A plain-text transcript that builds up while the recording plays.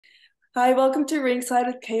Hi, welcome to Ringside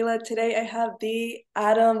with Kayla. Today I have the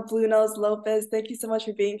Adam Blunose Lopez. Thank you so much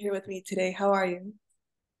for being here with me today. How are you?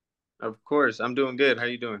 Of course, I'm doing good. How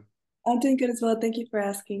you doing? I'm doing good as well. Thank you for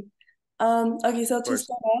asking. Okay, so Of to course.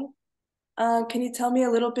 start off, can you tell me a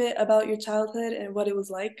little bit about your childhood and what it was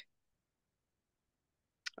like?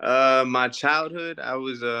 My childhood, I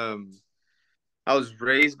was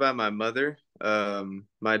raised by my mother.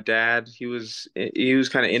 My dad, he was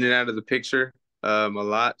kind of in and out of the picture a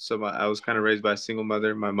lot. So I was kind of raised by a single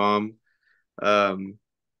mother, my mom. Um,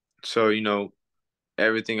 so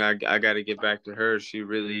everything I got to get back to her. She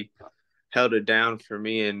really held it down for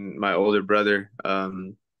me and my older brother. Yeah,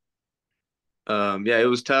 it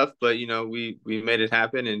was tough, but we made it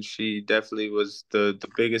happen, and she definitely was the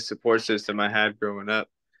biggest support system I had growing up.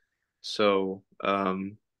 So,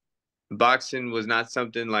 boxing was not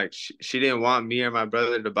something like she didn't want me or my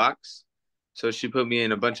brother to box. So she put me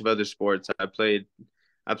in a bunch of other sports. I played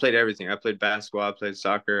everything. I played basketball, I played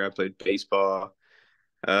soccer, I played baseball.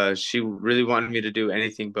 She really wanted me to do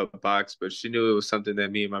anything but box, but she knew it was something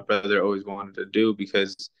that me and my brother always wanted to do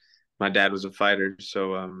because my dad was a fighter.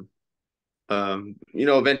 So,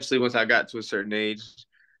 eventually once I got to a certain age,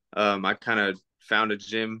 I kind of found a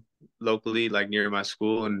gym locally, like near my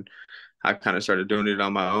school, and I kind of started doing it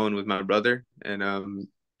on my own with my brother. And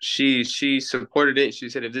she supported it. She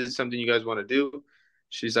said, if this is something you guys want to do,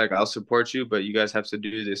 she's like, I'll support you, but you guys have to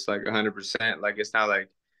do this like 100%. Like it's not like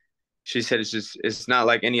she said, it's not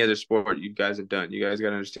like any other sport you guys have done. You guys got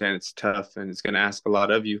to understand it's tough and it's gonna ask a lot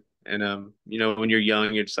of you. And when you're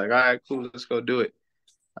young, you're just like, all right, cool, let's go do it.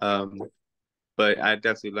 Um, but I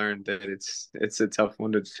definitely learned that it's a tough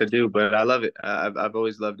one to do, but I love it. I've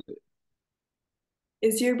always loved it.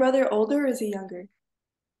 Is your brother older or is he younger?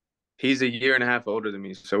 He's a year and a half older than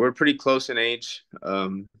me, so we're pretty close in age.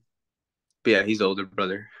 But yeah, he's older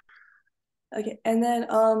brother. Okay, and then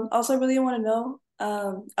also I really want to know,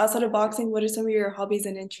 outside of boxing, what are some of your hobbies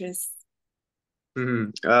and interests? hmm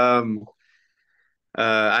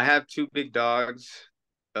I have two big dogs,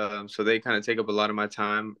 so they kind of take up a lot of my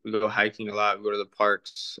time. We go hiking a lot. We go to the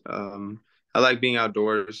parks. I like being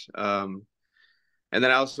outdoors. And then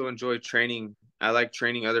I also enjoy training. I like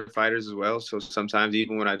training other fighters as well. So sometimes,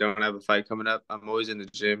 even when I don't have a fight coming up, I'm always in the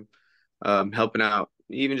gym, helping out.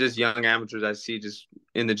 Even just young amateurs I see just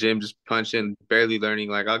in the gym, just punching, barely learning.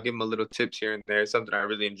 Like I'll give them a little tips here and there. It's something I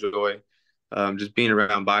really enjoy. Just being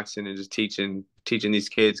around boxing and just teaching these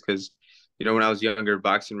kids because when I was younger,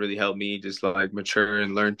 boxing really helped me just like mature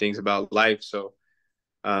and learn things about life. So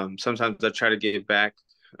sometimes I try to give back.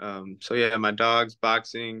 So yeah, my dogs,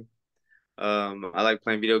 boxing. I like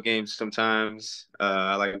playing video games sometimes.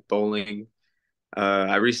 I like bowling.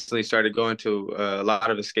 I recently started going to a lot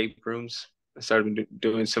of escape rooms. I started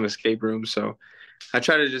doing some escape rooms, so I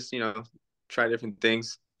try to just try different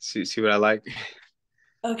things, see what I like.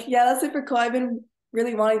 Okay, yeah, that's super cool. I've been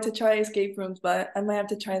really wanting to try escape rooms, but I might have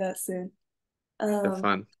to try that soon. Have Um,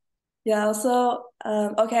 fun. Yeah, also,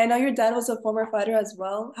 okay, I know your dad was a former fighter as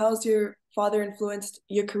well. How's your father influenced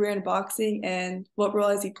your career in boxing and what role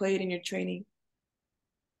has he played in your training?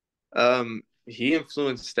 He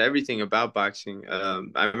influenced everything about boxing.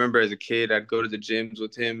 I remember as a kid, I'd go to the gyms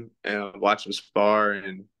with him and watch him spar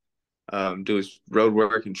and do his road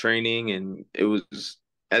work and training. And it was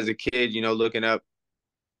as a kid, looking up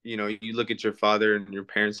you look at your father and your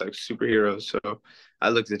parents like superheroes. So I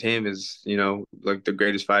looked at him as, like the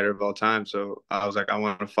greatest fighter of all time. So I was like, I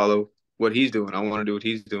want to follow what he's doing. I want to do what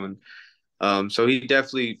he's doing. So he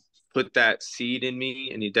definitely put that seed in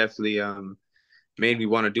me and he definitely made me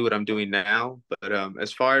want to do what I'm doing now. But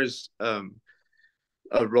as far as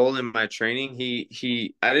a role in my training,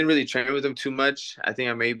 I didn't really train with him too much. I think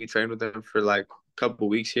I maybe trained with him for like a couple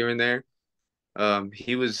weeks here and there.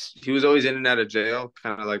 He was always in and out of jail,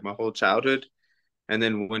 kind of like my whole childhood. And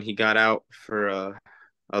then when he got out for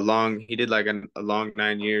he did like a long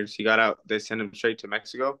 9 years. He got out, they sent him straight to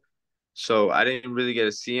Mexico. So I didn't really get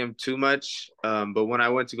to see him too much. But when I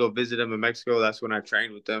went to go visit him in Mexico, that's when I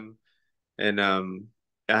trained with them. And I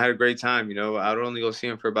had a great time. I would only go see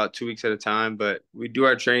him for about 2 weeks at a time, but we do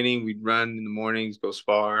our training. We'd run in the mornings, go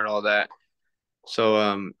spar and all that.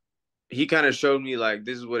 So he kind of showed me like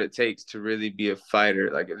this is what it takes to really be a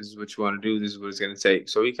fighter. Like if this is what you want to do, this is what it's gonna take.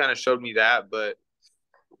 So he kind of showed me that, but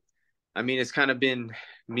I mean, it's kind of been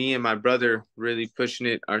me and my brother really pushing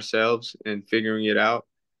it ourselves and figuring it out.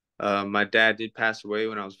 My dad did pass away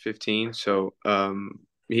when I was 15, so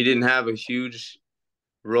he didn't have a huge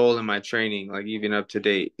role in my training, like even up to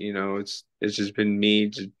date. It's just been me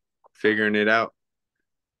just figuring it out.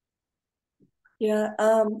 Yeah,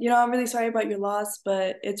 I'm really sorry about your loss,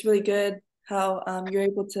 but it's really good how you're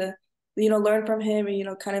able to learn from him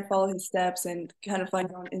and, kind of follow his steps and kind of find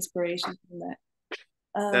your own inspiration from that.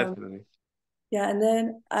 Um, Definitely. yeah, and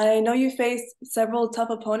then I know you faced several tough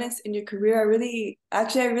opponents in your career. I really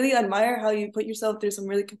admire how you put yourself through some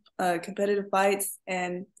really competitive fights,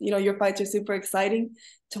 and your fights are super exciting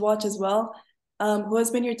to watch as well. Who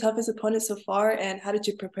has been your toughest opponent so far, and how did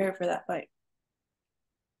you prepare for that fight?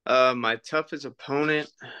 My toughest opponent,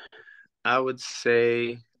 I would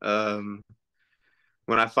say,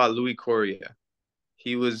 when I fought Louis Correa.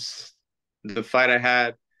 He was the fight I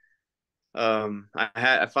had.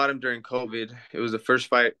 I fought him during COVID. It was the first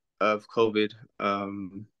fight of COVID.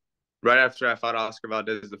 Right after I fought Oscar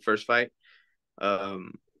Valdez, the first fight.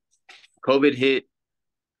 Um, COVID hit.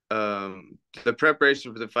 The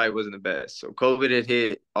preparation for the fight wasn't the best. So COVID had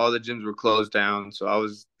hit. All the gyms were closed down. So I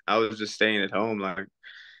was just staying at home. Like, I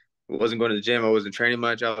wasn't going to the gym. I wasn't training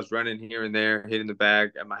much. I was running here and there, hitting the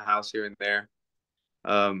bag at my house here and there.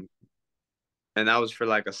 Um, and that was for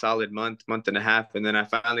like a solid month and a half. And then I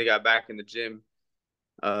finally got back in the gym.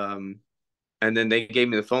 Um, and then they gave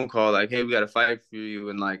me the phone call like, "Hey, we got a fight for you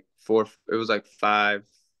in like four." It was like 5,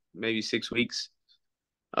 maybe 6 weeks.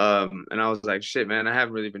 And I was like, "Shit, man, I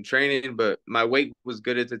haven't really been training, but my weight was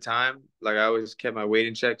good at the time. Like, I always kept my weight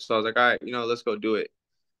in check, so I was like, all right, let's go do it."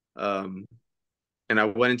 Um, and I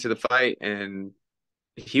went into the fight, and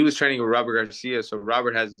he was training with Robert Garcia, so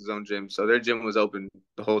Robert has his own gym, so their gym was open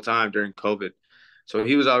the whole time during COVID. So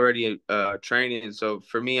he was already training. So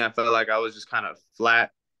for me, I felt like I was just kind of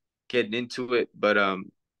flat getting into it, but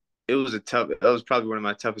it was a tough. That was probably one of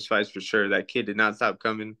my toughest fights for sure. That kid did not stop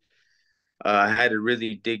coming. I had to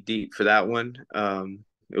really dig deep for that one.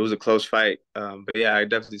 It was a close fight, but yeah, I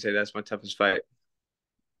definitely say that's my toughest fight.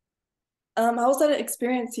 How was that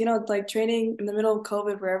experience, like training in the middle of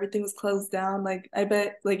COVID where everything was closed down? Like, I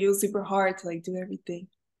bet like it was super hard to like do everything.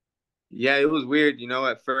 Yeah, it was weird.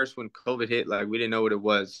 At first when COVID hit, like we didn't know what it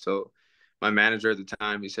was. So my manager at the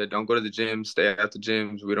time, he said, "Don't go to the gym. Stay out the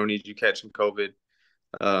gyms. We don't need you catching COVID."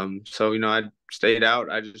 So I stayed out.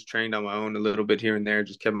 I just trained on my own a little bit here and there,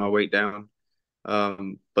 just kept my weight down.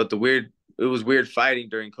 But it was weird fighting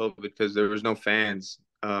during COVID because there was no fans.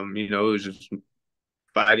 It was just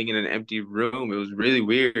fighting in an empty room. It was really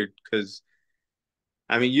weird because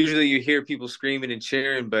I mean, usually you hear people screaming and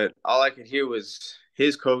cheering, but all I could hear was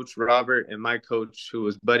his coach, Robert, and my coach, who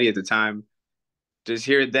was Buddy at the time. Just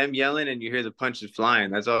hear them yelling and you hear the punches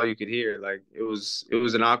flying. That's all you could hear. Like it was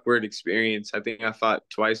an awkward experience. I think I fought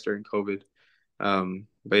twice during COVID.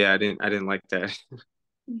 But yeah, I didn't like that.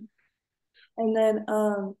 And then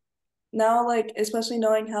now, like, especially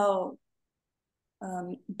knowing how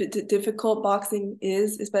difficult boxing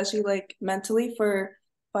is, especially like mentally for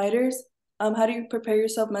fighters. How do you prepare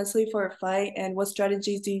yourself mentally for a fight, and what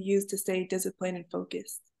strategies do you use to stay disciplined and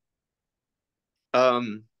focused?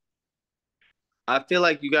 Um, I feel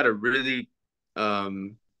like you gotta really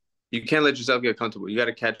you can't let yourself get comfortable. You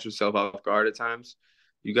gotta catch yourself off guard at times.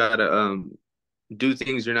 You gotta do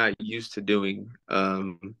things you're not used to doing.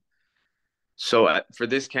 So for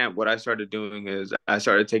this camp, what I started doing is I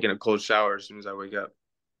started taking a cold shower as soon as I wake up.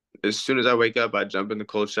 As soon as I wake up, I jump in the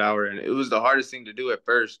cold shower, and it was the hardest thing to do at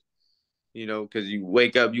first, because you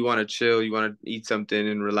wake up, you want to chill, you want to eat something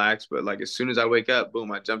and relax. But like as soon as I wake up,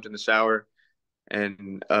 boom, I jumped in the shower,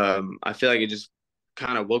 and I feel like it just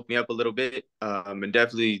kind of woke me up a little bit, and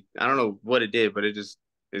definitely I don't know what it did, but it's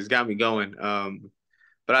got me going.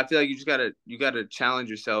 But I feel like you gotta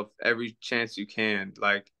challenge yourself every chance you can.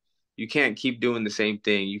 Like you can't keep doing the same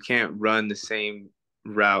thing. You can't run the same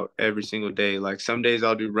route every single day. Like some days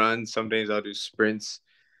I'll do runs, some days I'll do sprints,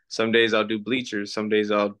 some days I'll do bleachers, some days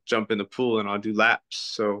I'll jump in the pool and I'll do laps.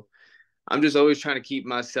 So I'm just always trying to keep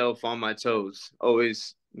myself on my toes,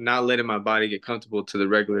 always not letting my body get comfortable to the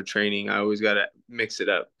regular training. I always got to mix it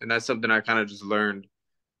up. And that's something I kind of just learned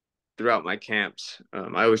throughout my camps.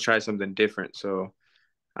 I always try something different. So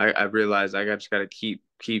I realized just got to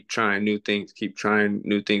keep trying new things, keep trying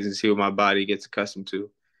new things and see what my body gets accustomed to.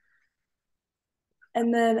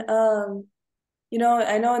 And then,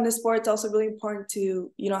 I know in this sport it's also really important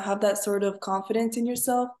to, have that sort of confidence in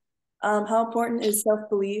yourself. How important is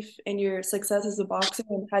self-belief in your success as a boxer,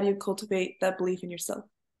 and how do you cultivate that belief in yourself?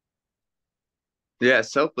 Yeah,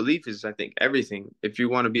 self belief is, I think, everything. If you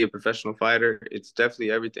want to be a professional fighter, it's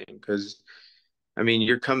definitely everything. Because, I mean,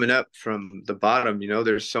 you're coming up from the bottom.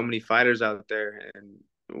 There's so many fighters out there, and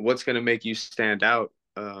what's going to make you stand out?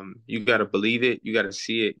 You got to believe it. You got to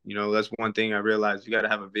see it. That's one thing I realized. You got to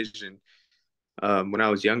have a vision. When I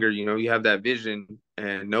was younger, you have that vision,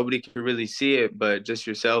 and nobody can really see it, but just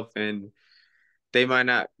yourself. And they might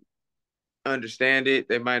not understand it.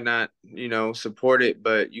 They might not, support it,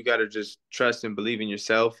 but you got to just trust and believe in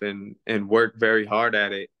yourself and work very hard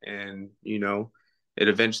at it. And, it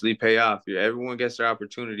eventually pay off. Everyone gets their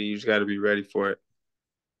opportunity. You just got to be ready for it.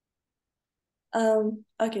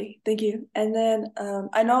 Okay, thank you. And then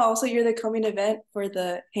I know also you're the co-main event for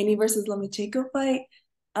the Haney versus Lomachenko fight.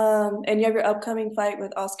 And you have your upcoming fight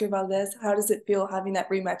with Oscar Valdez. How does it feel having that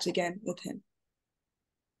rematch again with him?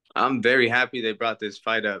 I'm very happy they brought this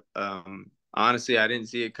fight up. Honestly, I didn't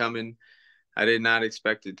see it coming. I did not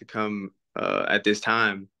expect it to come at this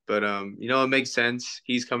time, but it makes sense.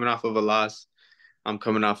 He's coming off of a loss. I'm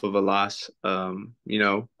coming off of a loss.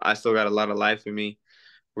 I still got a lot of life in me.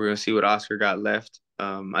 We're gonna see what Oscar got left.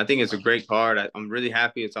 I think it's a great card. I'm really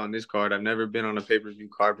happy it's on this card. I've never been on a pay-per-view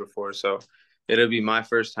card before, so it'll be my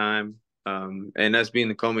first time. And us being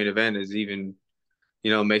the co-main event is even,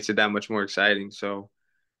 makes it that much more exciting. So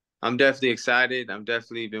I'm definitely excited. I'm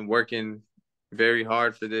definitely been working very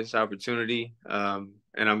hard for this opportunity. And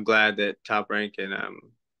I'm glad that Top Rank and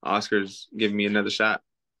Oscar's giving me another shot.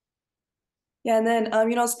 Yeah, and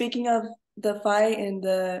then speaking of the fight and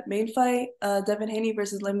the main fight, Devin Haney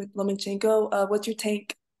versus Lomachenko, what's your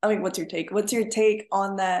take? I mean, what's your take? What's your take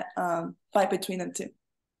on that fight between them two?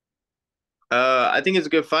 I think it's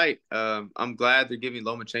a good fight. I'm glad they're giving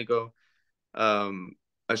Lomachenko um,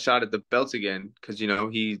 a shot at the belt again because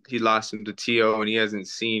he lost him to To and he hasn't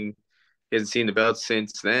seen the belt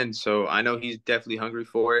since then. So I know he's definitely hungry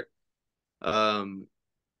for it. Um,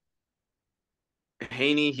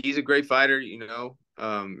 Haney, he's a great fighter.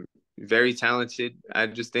 Very talented. I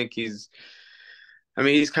just think he's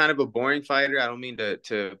kind of a boring fighter. I don't mean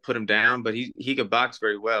to put him down, but he could box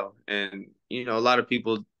very well. And a lot of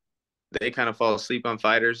people they kind of fall asleep on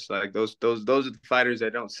fighters. Like those are the fighters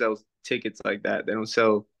that don't sell tickets like that. They don't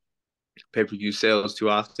sell pay-per-view sales too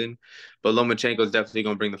often. But Lomachenko is definitely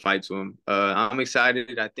going to bring the fight to him. I'm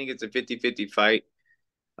excited. I think it's a 50-50 fight.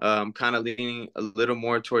 I'm kind of leaning a little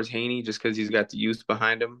more towards Haney just because he's got the youth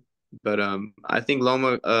behind him. But I think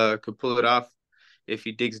Loma could pull it off if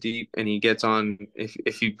he digs deep and he gets on.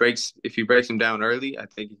 If he breaks him down early, I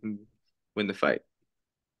think he can win the fight.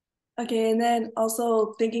 Okay, and then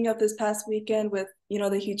also thinking of this past weekend with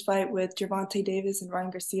the huge fight with Gervonta Davis and Ryan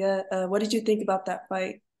Garcia, what did you think about that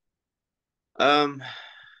fight? Um,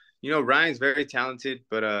 Ryan's very talented,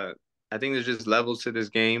 but I think there's just levels to this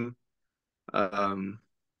game. Um,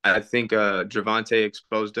 I think Gervonta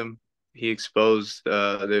exposed him. He exposed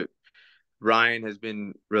that Ryan has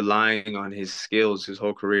been relying on his skills his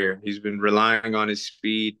whole career. He's been relying on his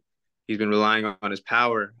speed. He's been relying on his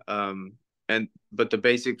power. But the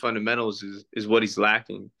basic fundamentals is what he's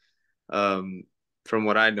lacking. Um, from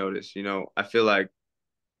what I noticed, I feel like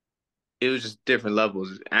it was just different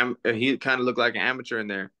levels. He kind of looked like an amateur in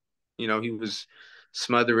there. He was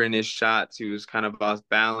smothering his shots. He was kind of off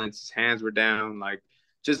balance. His hands were down. Like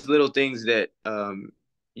just little things that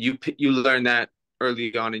you learn that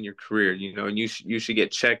early on in your career. And you should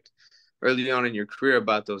get checked early on in your career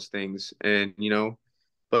about those things. And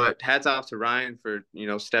but hats off to Ryan for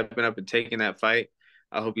stepping up and taking that fight.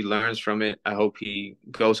 I hope he learns from it. I hope he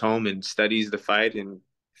goes home and studies the fight and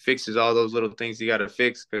fixes all those little things he got to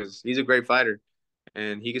fix because he's a great fighter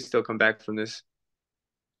and he can still come back from this.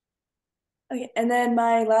 Okay, and then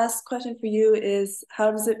my last question for you is, how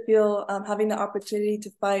does it feel having the opportunity to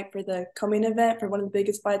fight for the coming event for one of the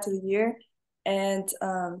biggest fights of the year, and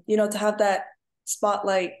to have that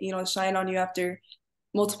spotlight, shine on you after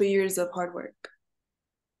multiple years of hard work?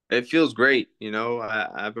 It feels great.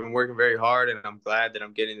 I've been working very hard and I'm glad that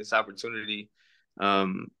I'm getting this opportunity.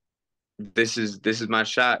 Um, this is my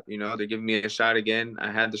shot. They're giving me a shot again.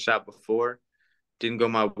 I had the shot before, didn't go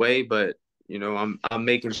my way, but I'm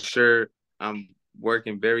making sure I'm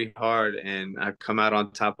working very hard and I come out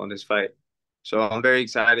on top on this fight. So I'm very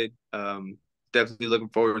excited. Definitely looking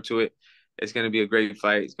forward to it. It's gonna be a great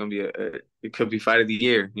fight. It's gonna be it could be fight of the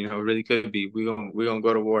year. It really could be. We're gonna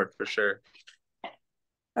go to war for sure.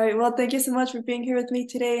 All right, well, thank you so much for being here with me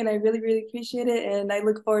today, and I really, really appreciate it, and I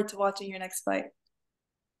look forward to watching your next fight.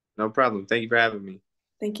 No problem. Thank you for having me.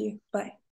 Thank you. Bye.